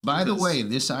By the way,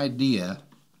 this idea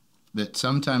that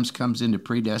sometimes comes into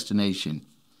predestination,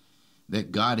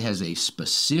 that God has a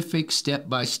specific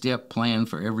step-by-step plan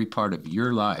for every part of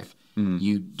your life,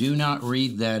 you do not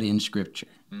read that in Scripture.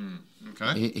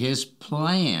 Okay. His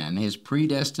plan, his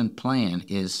predestined plan,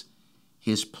 is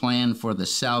his plan for the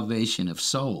salvation of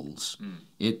souls.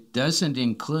 It doesn't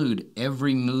include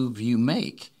every move you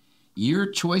make. Your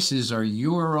choices are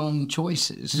your own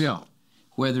choices. Yeah.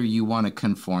 Whether you want to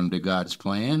conform to God's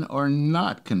plan or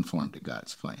not conform to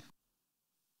God's plan.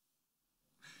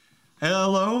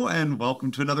 Hello, and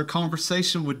welcome to another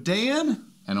conversation with Dan.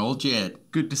 And old Jed.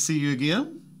 Good to see you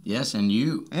again. Yes, and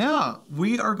you. Yeah,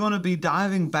 we are going to be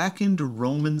diving back into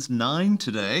Romans 9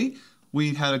 today.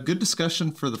 We had a good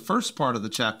discussion for the first part of the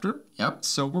chapter. Yep.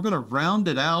 So we're going to round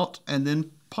it out and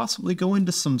then possibly go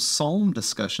into some psalm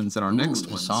discussions in our next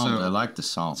one. Psalms. I like the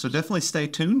Psalms. So definitely stay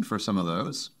tuned for some of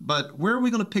those. But where are we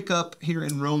going to pick up here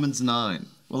in Romans 9?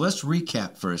 Well, let's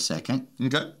recap for a second.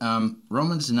 Okay.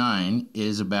 Romans 9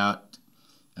 is about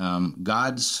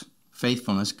God's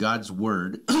faithfulness, God's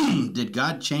word. Did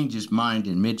God change his mind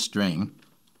in midstream,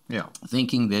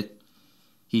 thinking that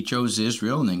he chose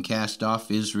Israel and then cast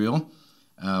off Israel?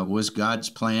 Was God's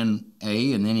plan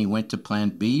A and then he went to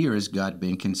plan B, or has God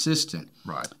been consistent?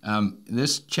 Right.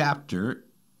 This chapter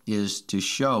is to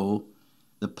show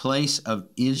the place of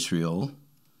Israel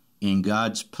in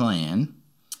God's plan,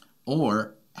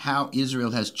 or how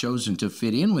Israel has chosen to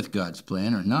fit in with God's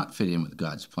plan or not fit in with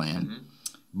God's plan.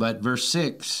 But verse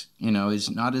 6, is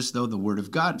not as though the word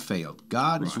of God failed.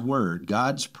 God's word,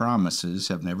 God's promises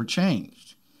have never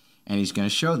changed. And he's going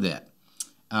to show that.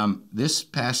 This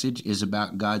passage is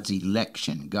about God's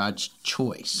election, God's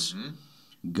choice.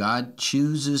 God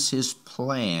chooses his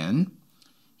plan.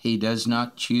 He does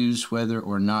not choose whether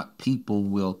or not people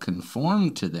will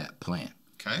conform to that plan.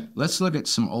 Okay. Let's look at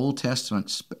some Old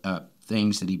Testament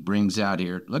things that he brings out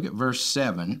here. Look at verse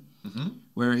 7,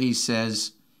 where he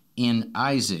says, "In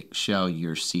Isaac shall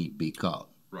your seed be called."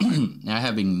 Right. Now,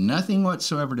 having nothing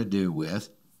whatsoever to do with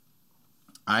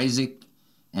Isaac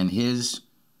and his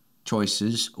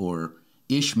choices, or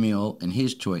Ishmael and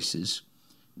his choices,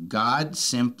 God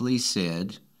simply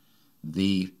said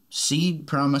the seed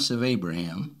promise of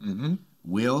Abraham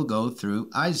will go through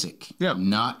Isaac,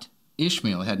 not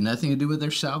Ishmael. It had nothing to do with their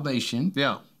salvation.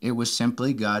 Yeah. It was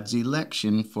simply God's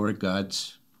election for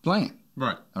God's plan.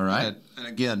 Right. All right. And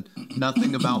again,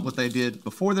 nothing about what they did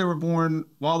before they were born,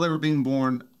 while they were being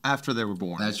born, after they were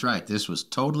born. That's right. This was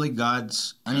totally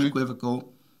God's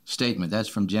unequivocal statement. That's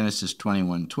from Genesis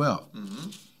 21:12.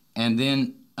 And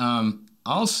then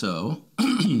also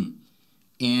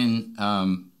in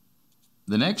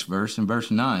the next verse, in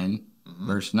verse 9,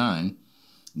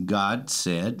 God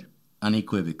said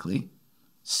unequivocally,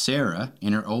 Sarah,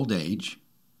 in her old age,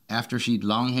 after she'd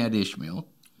long had Ishmael,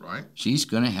 she's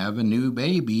going to have a new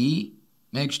baby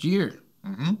next year.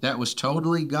 That was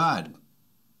totally God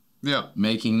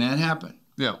making that happen.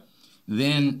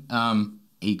 Then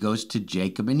he goes to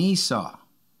Jacob and Esau,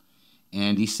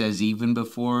 and he says even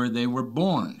before they were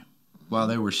born, while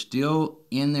they were still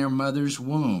in their mother's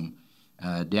womb,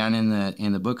 down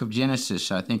in the book of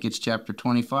Genesis, I think it's chapter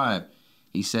 25,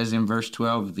 he says in verse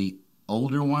 12, the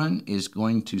older one is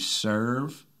going to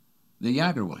serve the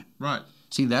younger one. Right.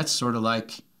 See, that's sort of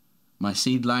like my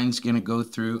seed line's going to go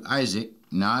through Isaac,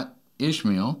 not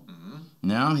Ishmael.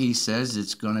 Now he says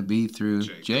it's going to be through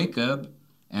Jacob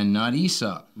and not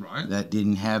Esau. Right. That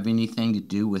didn't have anything to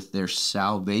do with their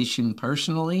salvation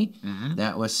personally.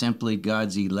 That was simply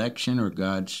God's election or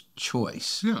God's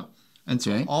choice. Yeah. And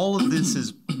so all of this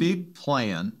is big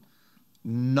plan,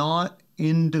 not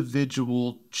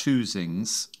individual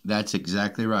choosings. That's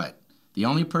exactly right. The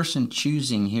only person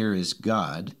choosing here is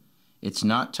God. It's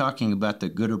not talking about the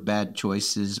good or bad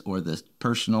choices or the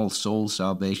personal soul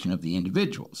salvation of the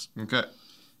individuals. Okay.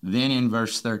 Then in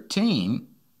verse 13,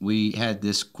 we had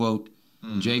this quote,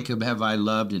 Jacob have I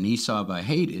loved and Esau have I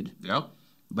hated. Yep.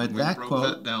 But We that broke quote,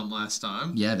 that down last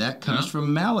time. yeah, that comes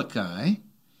from Malachi.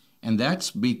 And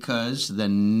that's because the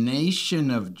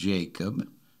nation of Jacob,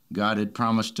 God had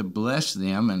promised to bless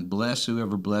them and bless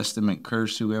whoever blessed them and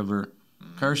curse whoever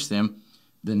cursed them.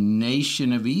 The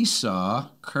nation of Esau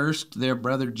cursed their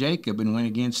brother Jacob and went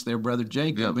against their brother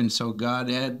Jacob. And so God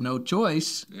had no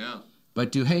choice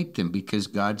but to hate them, because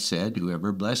God said,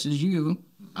 whoever blesses you,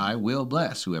 I will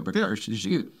bless. Whoever curses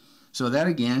you. So that,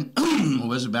 again,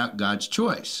 was about God's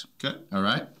choice. Okay. All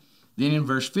right? Then in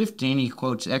verse 15, he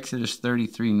quotes Exodus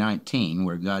 33:19,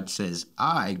 where God says,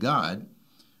 I, God,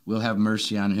 will have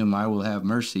mercy on whom I will have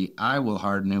mercy. I will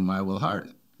harden whom I will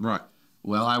harden. Right.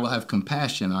 Well, I will have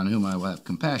compassion on whom I will have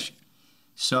compassion.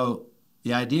 So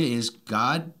The idea is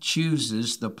God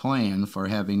chooses the plan for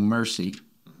having mercy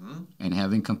and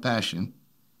having compassion.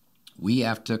 We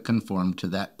have to conform to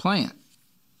that plan.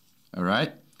 All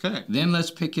right? Okay. Then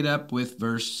let's pick it up with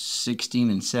verse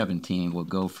 16 and 17. We'll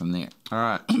go from there. All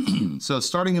right. So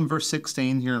starting in verse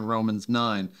 16 here in Romans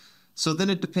 9. So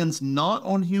then it depends not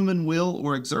on human will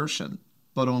or exertion,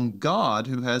 but on God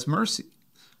who has mercy.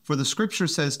 For the scripture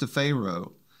says to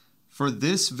Pharaoh, for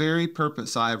this very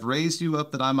purpose I have raised you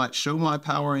up that I might show my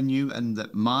power in you and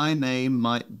that my name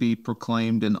might be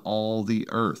proclaimed in all the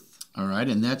earth. All right,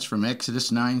 and that's from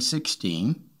Exodus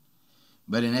 9:16.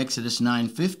 But in Exodus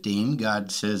 9:15,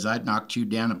 God says, I knocked you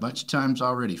down a bunch of times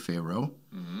already, Pharaoh.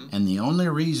 And the only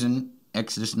reason,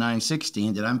 Exodus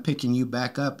 9:16, that I'm picking you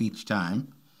back up each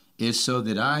time is so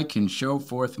that I can show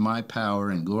forth my power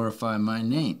and glorify my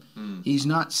name. He's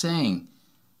not saying,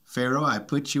 Pharaoh, I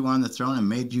put you on the throne and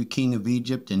made you king of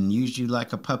Egypt and used you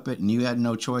like a puppet and you had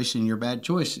no choice in your bad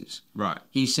choices. Right.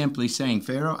 He's simply saying,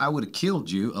 Pharaoh, I would have killed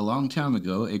you a long time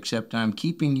ago, except I'm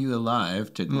keeping you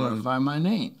alive to glorify my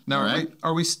name. Now, right?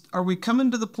 are we coming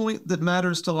to the point that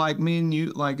matters to like me and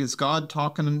you? Like, is God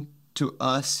talking to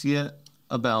us yet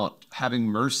about having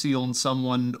mercy on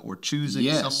someone or choosing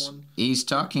someone? He's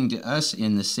talking to us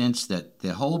in the sense that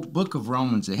the whole book of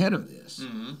Romans ahead of this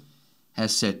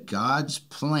has said God's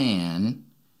plan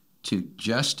to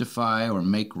justify or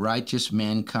make righteous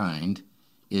mankind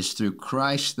is through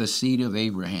Christ, the seed of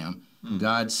Abraham.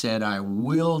 God said, I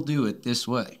will do it this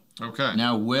way. Okay.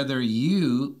 Now, whether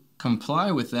you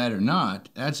comply with that or not,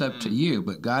 that's up to you,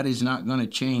 but God is not going to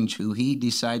change who he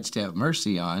decides to have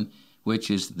mercy on, which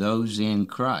is those in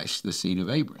Christ, the seed of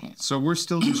Abraham. So we're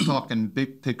still just talking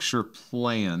big picture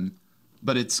plan,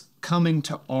 but it's coming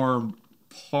to our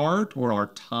part or our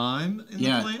time in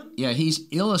the plan? Yeah, he's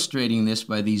illustrating this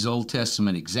by these Old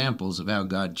Testament examples of how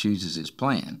God chooses his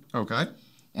plan. Okay.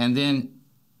 And then,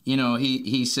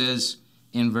 he says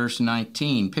in verse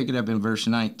 19, pick it up in verse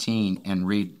 19 and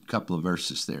read a couple of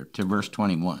verses there to verse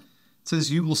 21. It says,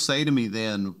 you will say to me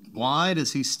then, why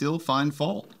does he still find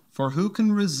fault? For who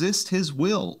can resist his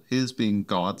will, his being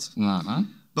God's?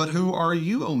 But who are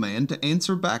you, O man, to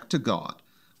answer back to God?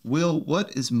 Will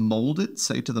what is molded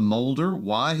say to the molder,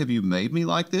 why have you made me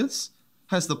like this?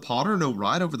 Has the potter no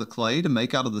right over the clay to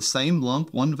make out of the same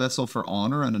lump one vessel for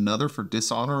honor and another for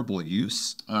dishonorable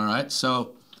use? All right,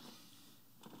 so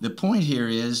the point here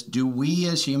is, do we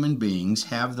as human beings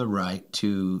have the right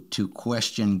to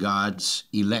question God's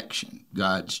election,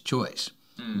 God's choice?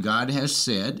 God has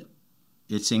said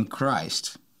it's in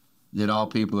Christ that all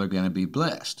people are going to be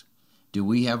blessed. Do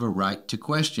we have a right to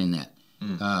question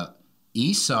that?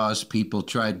 Esau's people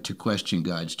tried to question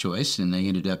God's choice, and they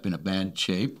ended up in a bad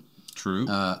shape. True.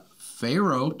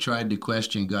 Pharaoh tried to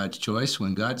question God's choice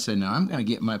when God said, now I'm going to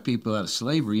get my people out of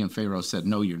slavery, and Pharaoh said,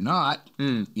 no, you're not.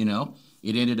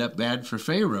 It ended up bad for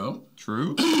Pharaoh.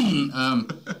 True.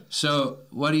 So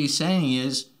what he's saying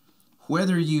is,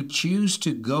 whether you choose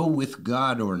to go with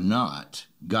God or not,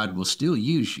 God will still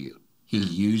use you. He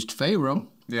used Pharaoh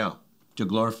to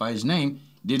glorify his name.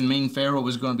 Didn't mean Pharaoh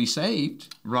was going to be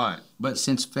saved. Right. But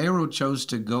since Pharaoh chose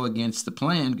to go against the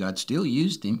plan, God still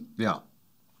used him. Yeah.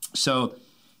 So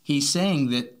he's saying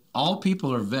that all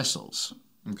people are vessels.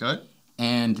 Okay.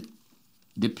 And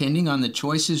depending on the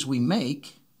choices we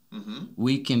make,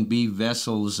 we can be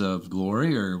vessels of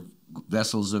glory or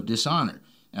vessels of dishonor.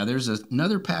 Now, there's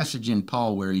another passage in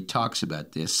Paul where he talks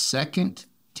about this. 2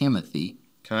 Timothy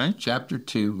chapter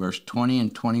 2, verse 20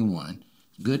 and 21.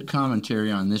 Good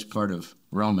commentary on this part of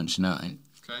Romans 9.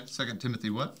 Okay, 2 Timothy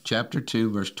what? Chapter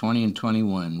 2, verse 20 and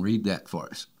 21. Read that for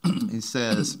us. He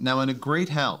says, now in a great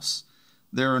house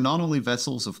there are not only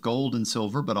vessels of gold and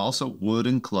silver, but also wood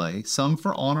and clay, some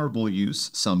for honorable use,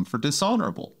 some for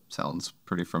dishonorable. Sounds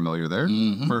pretty familiar there.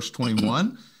 Verse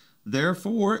 21,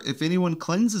 therefore, if anyone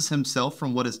cleanses himself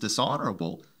from what is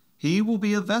dishonorable, he will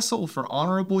be a vessel for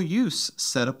honorable use,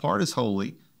 set apart as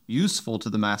holy, useful to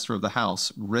the master of the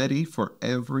house, ready for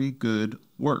every good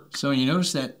work. So you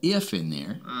notice that if in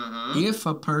there. If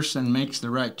a person makes the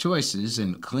right choices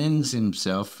and cleanses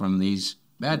himself from these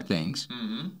bad things,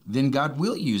 then God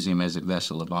will use him as a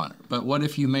vessel of honor. But what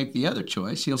if you make the other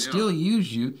choice? He'll still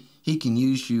use you. He can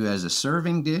use you as a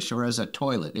serving dish or as a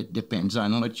toilet. It depends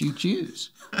on what you choose.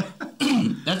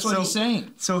 That's what he's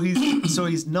saying. So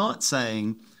he's not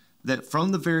saying that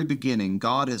from the very beginning,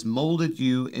 God has molded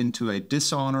you into a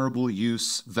dishonorable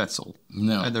use vessel.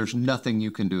 No. And there's nothing you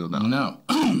can do about it. No.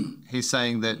 He's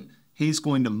saying that he's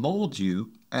going to mold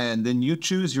you, and then you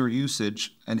choose your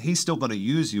usage, and he's still going to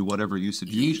use you whatever usage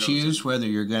you choose whether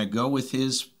you're going to go with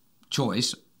his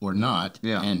choice or not.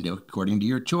 Yeah. And according to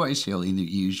your choice, he'll either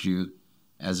use you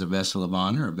as a vessel of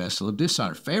honor or a vessel of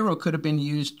dishonor. Pharaoh could have been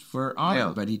used for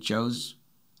honor, but he chose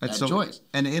that choice.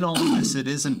 And in all of this, it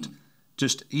isn't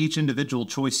just each individual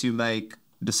choice you make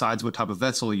decides what type of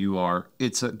vessel you are.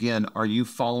 It's, again, are you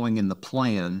following in the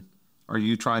plan? Are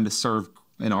you trying to serve,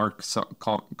 in our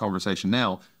conversation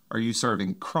now, are you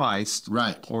serving Christ?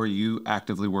 Right. Or are you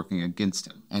actively working against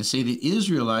him? And see, the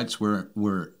Israelites were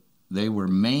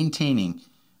maintaining,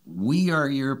 we are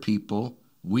your people,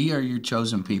 we are your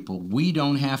chosen people, we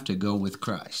don't have to go with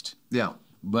Christ. Yeah.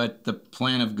 But the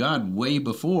plan of God way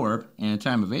before, in the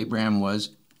time of Abraham,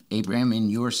 was, Abraham, in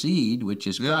your seed, which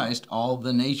is Christ, all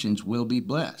the nations will be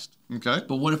blessed. Okay.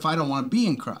 But what if I don't want to be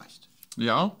in Christ?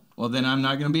 Yeah. Well, then I'm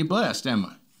not going to be blessed, am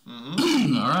I?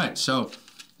 Mm-hmm. All right, so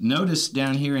notice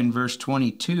down here in verse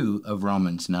 22 of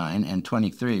Romans 9 and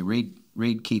 23.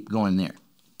 Read, keep going there.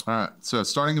 All right, so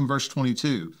starting in verse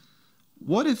 22.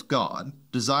 What if God,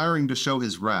 desiring to show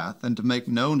his wrath and to make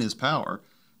known his power,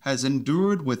 has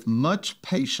endured with much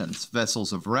patience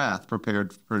vessels of wrath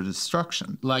prepared for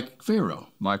destruction? Like Pharaoh.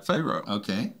 Like Pharaoh.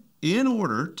 Okay. In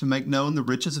order to make known the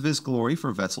riches of his glory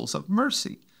for vessels of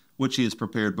mercy, which he has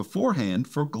prepared beforehand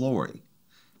for glory.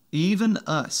 Even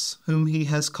us, whom he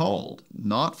has called,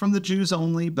 not from the Jews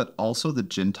only, but also the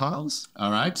Gentiles.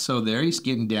 All right, so there he's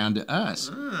getting down to us.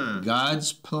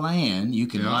 God's plan, you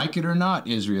can like it or not,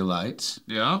 Israelites,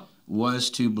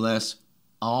 was to bless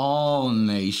all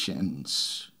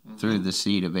nations through the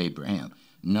seed of Abraham.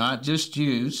 Not just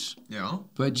Jews,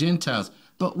 but Gentiles.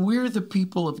 But we're the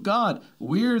people of God.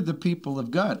 We're the people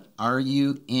of God. Are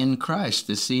you in Christ,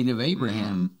 the seed of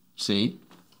Abraham? See?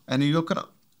 And you look at,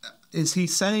 is he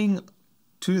saying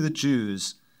to the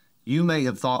Jews, you may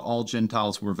have thought all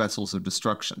Gentiles were vessels of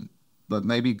destruction, but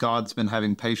maybe God's been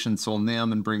having patience on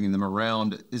them and bringing them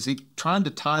around. Is he trying to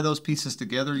tie those pieces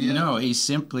together yet? No, he's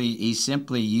simply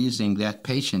using that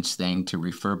patience thing to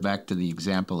refer back to the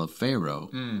example of Pharaoh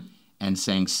and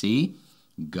saying, see,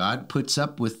 God puts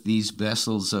up with these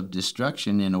vessels of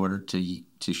destruction in order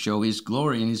to show his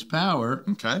glory and his power.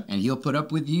 Okay. And he'll put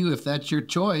up with you if that's your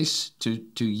choice to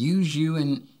use you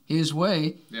in his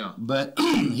way. Yeah. But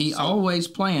he always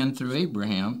planned through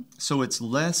Abraham. So it's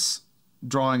less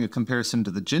drawing a comparison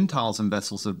to the Gentiles and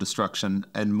vessels of destruction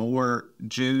and more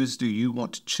Jews. Do you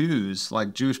want to choose,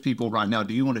 like Jewish people right now,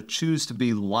 do you want to choose to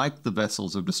be like the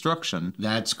vessels of destruction?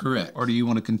 That's correct. Or do you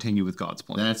want to continue with God's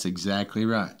plan? That's exactly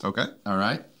right. Okay. All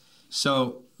right.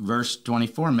 So verse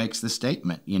 24 makes the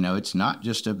statement, it's not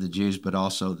just of the Jews, but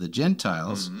also the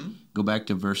Gentiles. Go back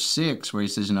to verse 6 where he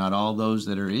says, not all those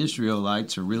that are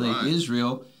Israelites are really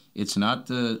Israel. It's not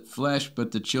the flesh,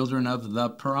 but the children of the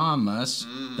promise.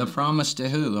 The promise to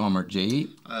who, Homer G?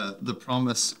 The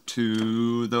promise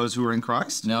to those who are in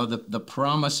Christ? No, the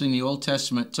promise in the Old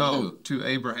Testament to who? To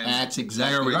Abraham. That's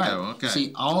exactly right. Go. Okay.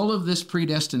 See, all of this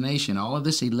predestination, all of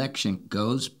this election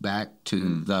goes back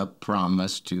to the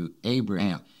promise to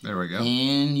Abraham. There we go.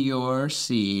 In your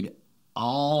seed,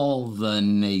 all the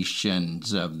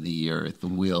nations of the earth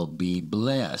will be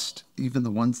blessed. Even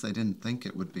the ones they didn't think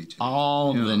it would be too.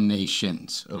 All the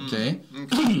nations, okay?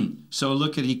 So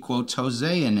look at, he quotes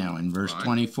Hosea now in verse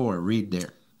 24. Read there.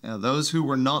 Now, those who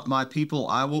were not my people,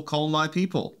 I will call my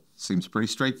people. Seems pretty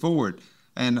straightforward.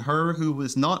 And her who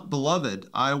was not beloved,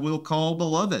 I will call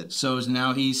beloved. So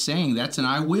now he's saying that's an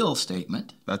I will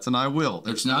statement. That's an I will.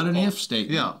 It's not an if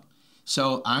statement. Yeah.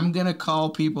 So I'm going to call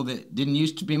people that didn't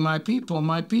used to be my people,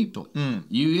 my people.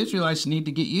 You Israelites need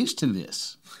to get used to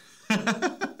this.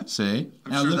 See?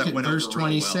 Now look at verse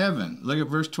 27. Look at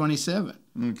verse 27.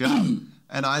 Okay.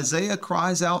 And Isaiah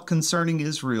cries out concerning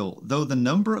Israel, though the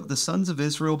number of the sons of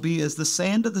Israel be as the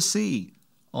sand of the sea,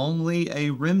 only a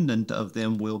remnant of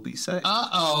them will be saved.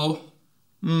 Uh-oh.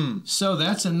 So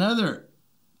that's another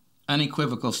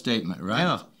unequivocal statement, right?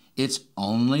 Yeah. It's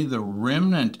only the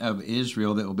remnant of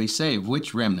Israel that will be saved.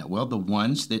 Which remnant? Well, the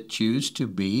ones that choose to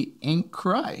be in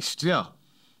Christ. Yeah.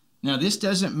 Now, this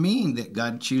doesn't mean that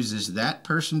God chooses that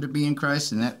person to be in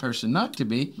Christ and that person not to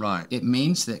be. Right. It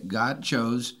means that God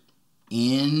chose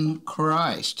in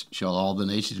Christ shall all the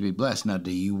nations be blessed. Now, do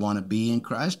you want to be in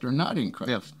Christ or not in Christ?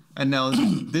 Yeah. And now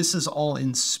this is all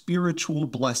in spiritual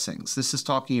blessings. This is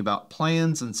talking about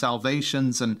plans and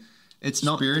salvations, and it's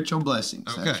not spiritual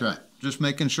blessings. Okay. That's right. Just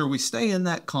making sure we stay in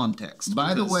that context.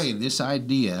 By the way, this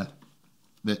idea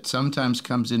that sometimes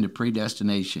comes into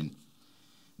predestination,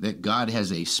 that God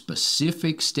has a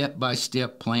specific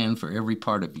step-by-step plan for every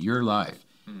part of your life,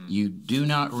 you do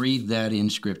not read that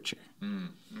in Scripture.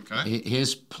 Okay.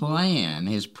 His plan,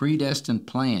 his predestined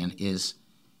plan, is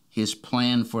his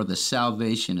plan for the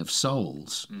salvation of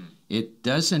souls. It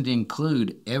doesn't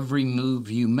include every move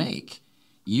you make.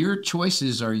 Your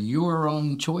choices are your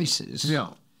own choices.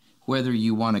 Yeah. whether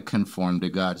you want to conform to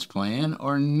God's plan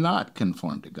or not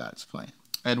conform to God's plan.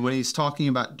 And when he's talking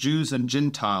about Jews and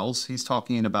Gentiles, he's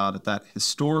talking about at that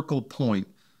historical point,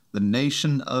 the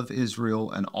nation of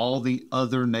Israel and all the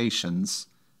other nations.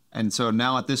 And so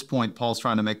now at this point, Paul's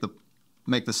trying to make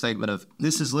the statement of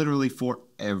this is literally for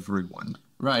everyone.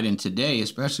 Right, and today,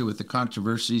 especially with the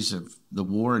controversies of the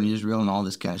war in Israel and all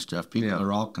this kind of stuff, people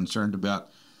are all concerned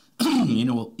about,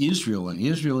 Israel, and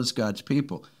Israel is God's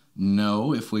people.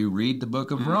 No, if we read the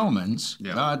book of Romans,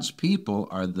 God's people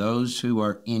are those who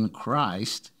are in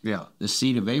Christ, the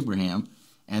seed of Abraham,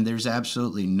 and there's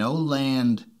absolutely no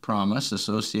land promise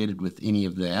associated with any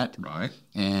of that. Right.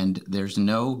 And there's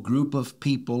no group of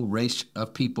people, race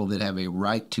of people that have a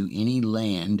right to any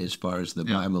land as far as the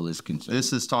Bible is concerned.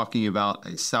 This is talking about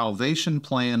a salvation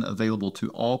plan available to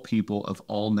all people of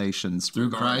all nations.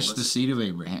 Through Christ, the seed of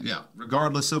Abraham. Yeah,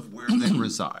 regardless of where they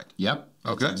reside. Yep.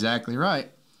 Okay. Exactly right.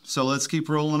 So let's keep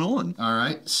rolling on. All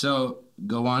right. So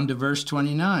go on to verse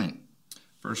 29.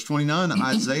 Verse 29,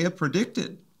 Isaiah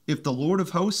predicted, if the Lord of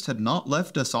hosts had not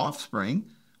left us offspring,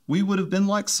 we would have been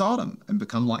like Sodom and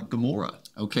become like Gomorrah.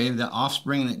 Okay, the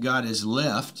offspring that God has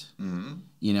left,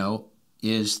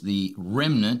 is the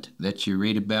remnant that you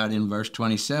read about in verse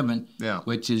 27,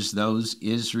 which is those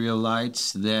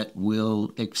Israelites that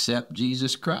will accept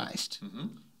Jesus Christ.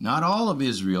 Not all of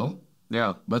Israel,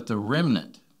 but the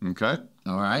remnant. Okay.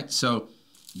 All right, so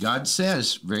God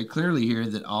says very clearly here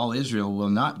that all Israel will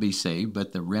not be saved,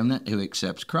 but the remnant who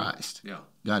accepts Christ.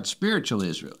 God's spiritual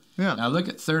Israel. Now look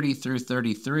at 30 through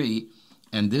 33,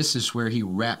 and this is where he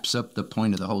wraps up the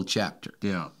point of the whole chapter.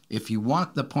 If you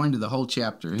want the point of the whole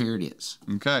chapter, here it is.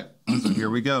 Okay, so here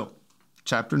we go.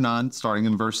 Chapter 9, starting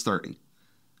in verse 30.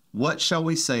 What shall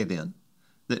we say then?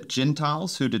 That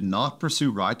Gentiles who did not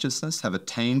pursue righteousness have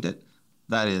attained it,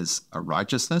 that is, a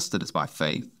righteousness that is by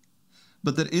faith.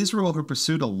 But that Israel who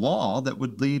pursued a law that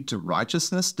would lead to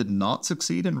righteousness did not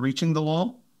succeed in reaching the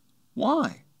law?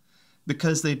 Why?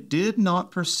 Because they did not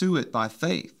pursue it by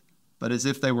faith, but as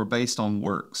if they were based on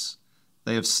works.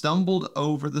 They have stumbled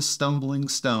over the stumbling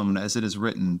stone, as it is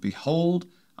written, Behold,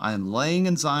 I am laying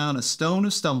in Zion a stone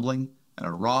of stumbling and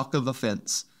a rock of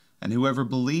offense, and whoever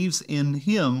believes in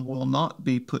him will not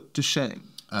be put to shame.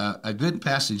 A good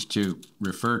passage to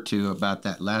refer to about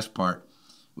that last part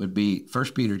would be 1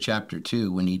 Peter chapter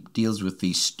 2, when he deals with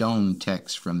these stone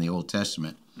texts from the Old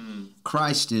Testament.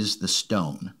 Christ is the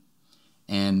stone.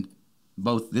 And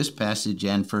both this passage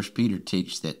and 1 Peter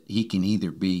teach that he can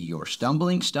either be your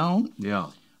stumbling stone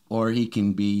or he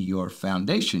can be your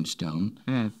foundation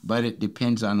stone, but it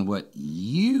depends on what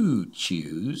you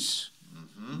choose.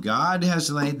 God has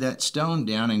laid that stone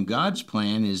down, and God's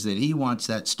plan is that he wants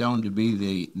that stone to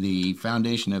be the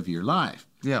foundation of your life.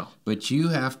 But you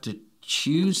have to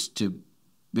choose to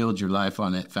build your life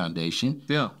on that foundation,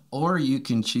 or you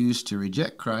can choose to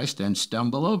reject Christ and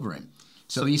stumble over him.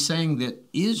 So he's saying that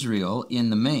Israel, in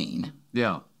the main,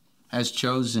 has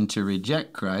chosen to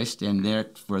reject Christ, and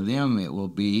that for them it will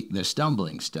be the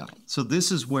stumbling stone. So this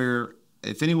is where,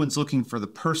 if anyone's looking for the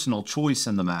personal choice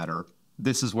in the matter,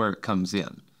 this is where it comes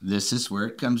in. This is where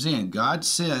it comes in. God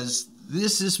says,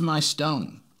 this is my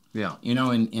stone.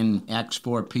 In Acts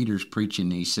 4, Peter's preaching,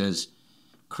 he says,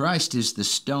 Christ is the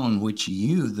stone which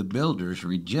you, the builders,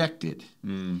 rejected,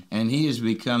 and he has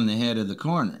become the head of the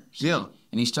corner.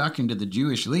 And he's talking to the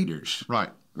Jewish leaders.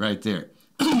 Right there.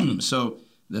 So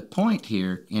the point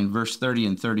here in verse 30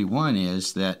 and 31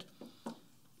 is that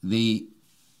the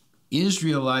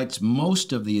Israelites,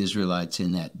 most of the Israelites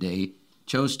in that day,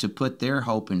 chose to put their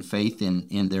hope and faith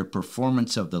in their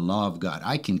performance of the law of God.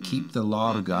 I can keep the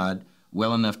law of God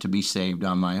well enough to be saved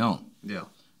on my own.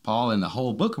 Paul in the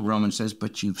whole book of Romans says,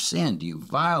 but you've sinned, you've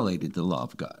violated the law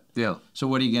of God. So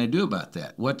what are you going to do about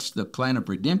that? What's the plan of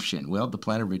redemption? Well, the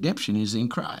plan of redemption is in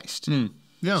Christ.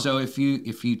 So if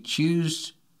you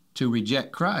choose to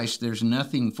reject Christ, there's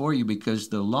nothing for you, because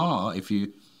the law, if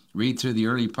you read through the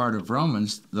early part of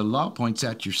Romans, the law points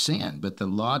out your sin, but the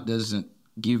law doesn't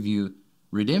give you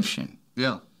redemption.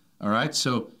 All right,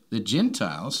 so the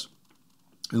Gentiles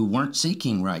who weren't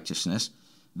seeking righteousness,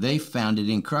 they found it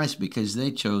in Christ because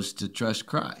they chose to trust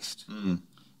Christ.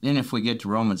 Then if we get to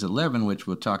Romans 11, which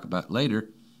we'll talk about later,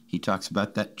 he talks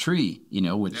about that tree,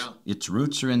 which its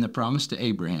roots are in the promise to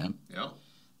Abraham.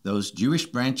 Those Jewish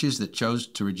branches that chose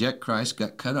to reject Christ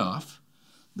got cut off.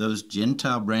 Those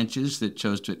Gentile branches that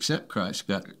chose to accept Christ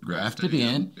got grafted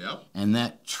in. And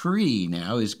that tree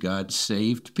now is God's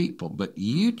saved people. But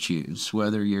you choose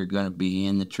whether you're going to be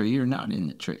in the tree or not in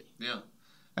the tree.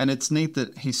 And it's neat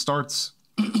that he starts,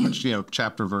 which,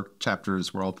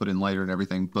 chapters were all put in later and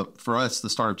everything. But for us, the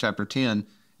start of chapter 10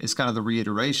 is kind of the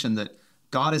reiteration that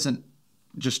God isn't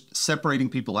just separating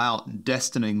people out and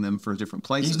destining them for different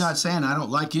places. He's not saying I don't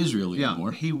like Israel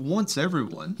anymore. He wants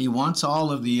everyone. He wants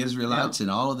all of the Israelites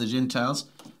and all of the Gentiles,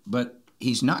 but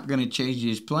he's not going to change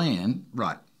his plan.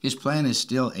 Right. His plan is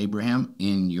still, Abraham,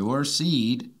 in your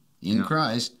seed, in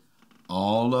Christ,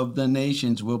 all of the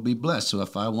nations will be blessed. So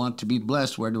if I want to be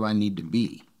blessed, where do I need to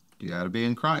be? You got to be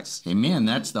in Christ. Amen.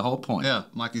 That's the whole point. Yeah,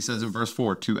 like he says in verse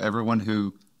 4, to everyone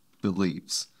who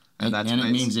believes. And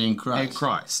it means in Christ. In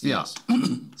Christ, yes.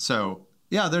 So,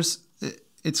 yeah,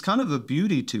 it's kind of a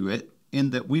beauty to it in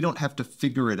that we don't have to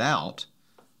figure it out,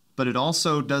 but it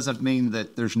also doesn't mean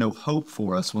that there's no hope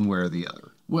for us one way or the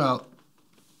other. Well,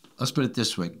 let's put it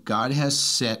this way. God has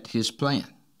set his plan.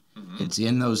 It's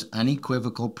in those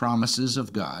unequivocal promises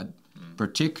of God,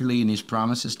 particularly in his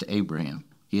promises to Abraham.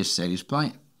 He has set his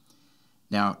plan.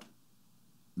 Now,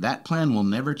 that plan will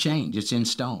never change. It's in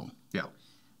stone. Yeah.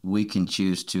 We can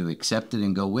choose to accept it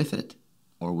and go with it,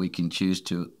 or we can choose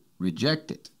to reject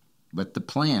it. But the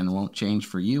plan won't change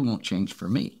for you, won't change for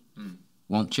me,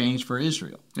 won't change for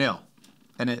Israel. Yeah.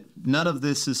 And none of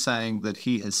this is saying that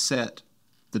he has set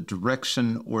the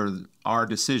direction or our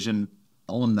decision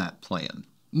on that plan.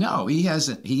 No, he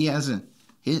hasn't. He hasn't.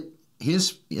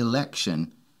 His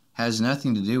election has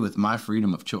nothing to do with my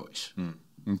freedom of choice.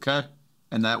 Okay.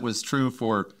 And that was true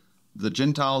for the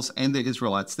Gentiles and the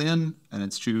Israelites then, and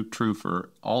it's true for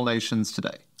all nations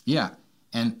today. Yeah.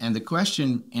 And the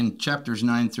question in chapters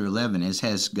 9 through 11 is,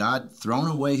 has God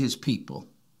thrown away his people?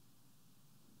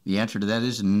 The answer to that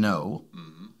is no.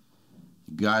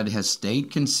 God has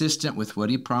stayed consistent with what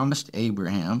he promised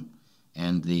Abraham,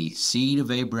 and the seed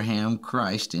of Abraham,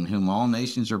 Christ, in whom all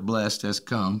nations are blessed, has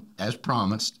come as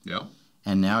promised. Yeah.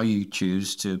 And now you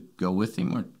choose to go with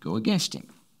him or go against him.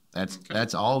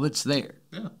 That's all that's there.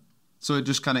 Yeah. So it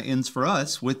just kind of ends for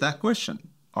us with that question.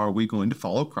 Are we going to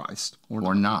follow Christ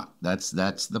or not? That's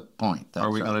the point.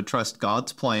 Are we going to trust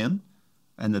God's plan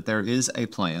and that there is a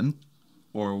plan?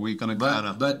 Or are we going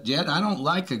to But yet I don't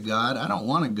like a God. I don't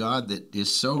want a God that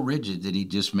is so rigid that he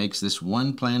just makes this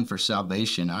one plan for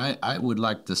salvation. I would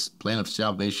like this plan of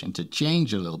salvation to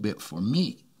change a little bit for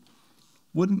me.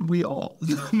 Wouldn't we all?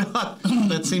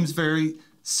 That seems very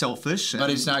selfish. But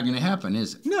it's not going to happen,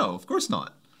 is it? No, of course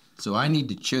not. So I need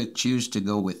to choose to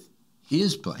go with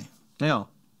his plan. Yeah.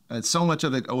 And so much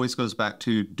of it always goes back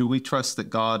to, do we trust that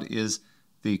God is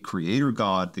the creator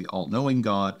God, the all-knowing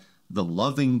God, the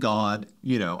loving God,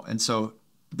 and so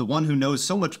the one who knows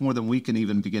so much more than we can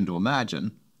even begin to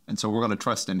imagine, and so we're going to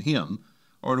trust in him?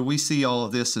 Or do we see all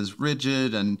of this as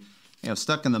rigid and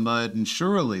stuck in the mud, and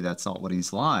surely that's not what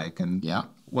he's like? And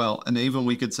well, and even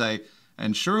we could say,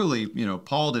 and surely,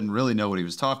 Paul didn't really know what he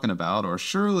was talking about, or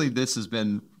surely this has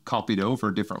been copied over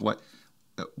a different way.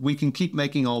 We can keep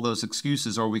making all those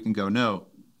excuses, or we can go, no,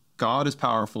 God is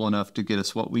powerful enough to get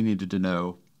us what we needed to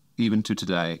know, even to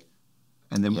today.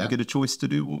 And then we get a choice to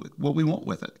do what we want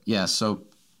with it. Yeah, so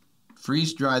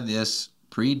freeze-dry this.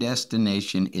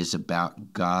 Predestination is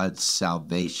about God's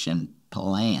salvation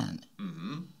plan.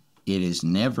 It is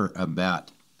never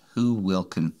about who will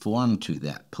conform to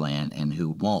that plan and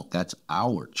who won't. That's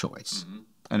our choice.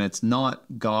 And it's not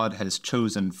God has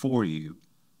chosen for you.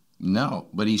 No,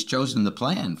 but he's chosen the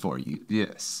plan for you.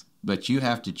 Yes. But you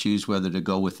have to choose whether to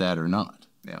go with that or not.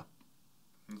 Yeah.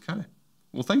 Okay.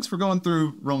 Well, thanks for going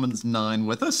through Romans 9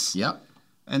 with us. Yep.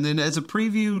 And then as a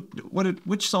preview,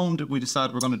 which psalm did we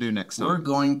decide we're going to do next time? We're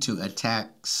going to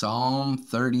attack Psalm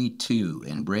 32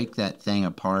 and break that thing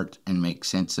apart and make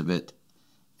sense of it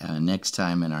next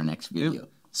time in our next video. Yep.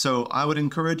 So I would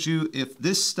encourage you, if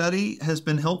this study has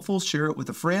been helpful, share it with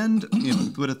a friend.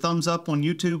 Put a thumbs up on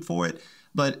YouTube for it.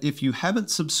 But if you haven't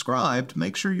subscribed,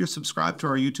 make sure you're subscribed to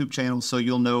our YouTube channel so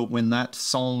you'll know when that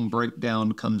psalm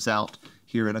breakdown comes out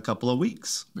here in a couple of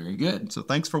weeks. Very good. So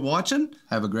thanks for watching.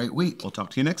 Have a great week. We'll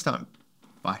talk to you next time.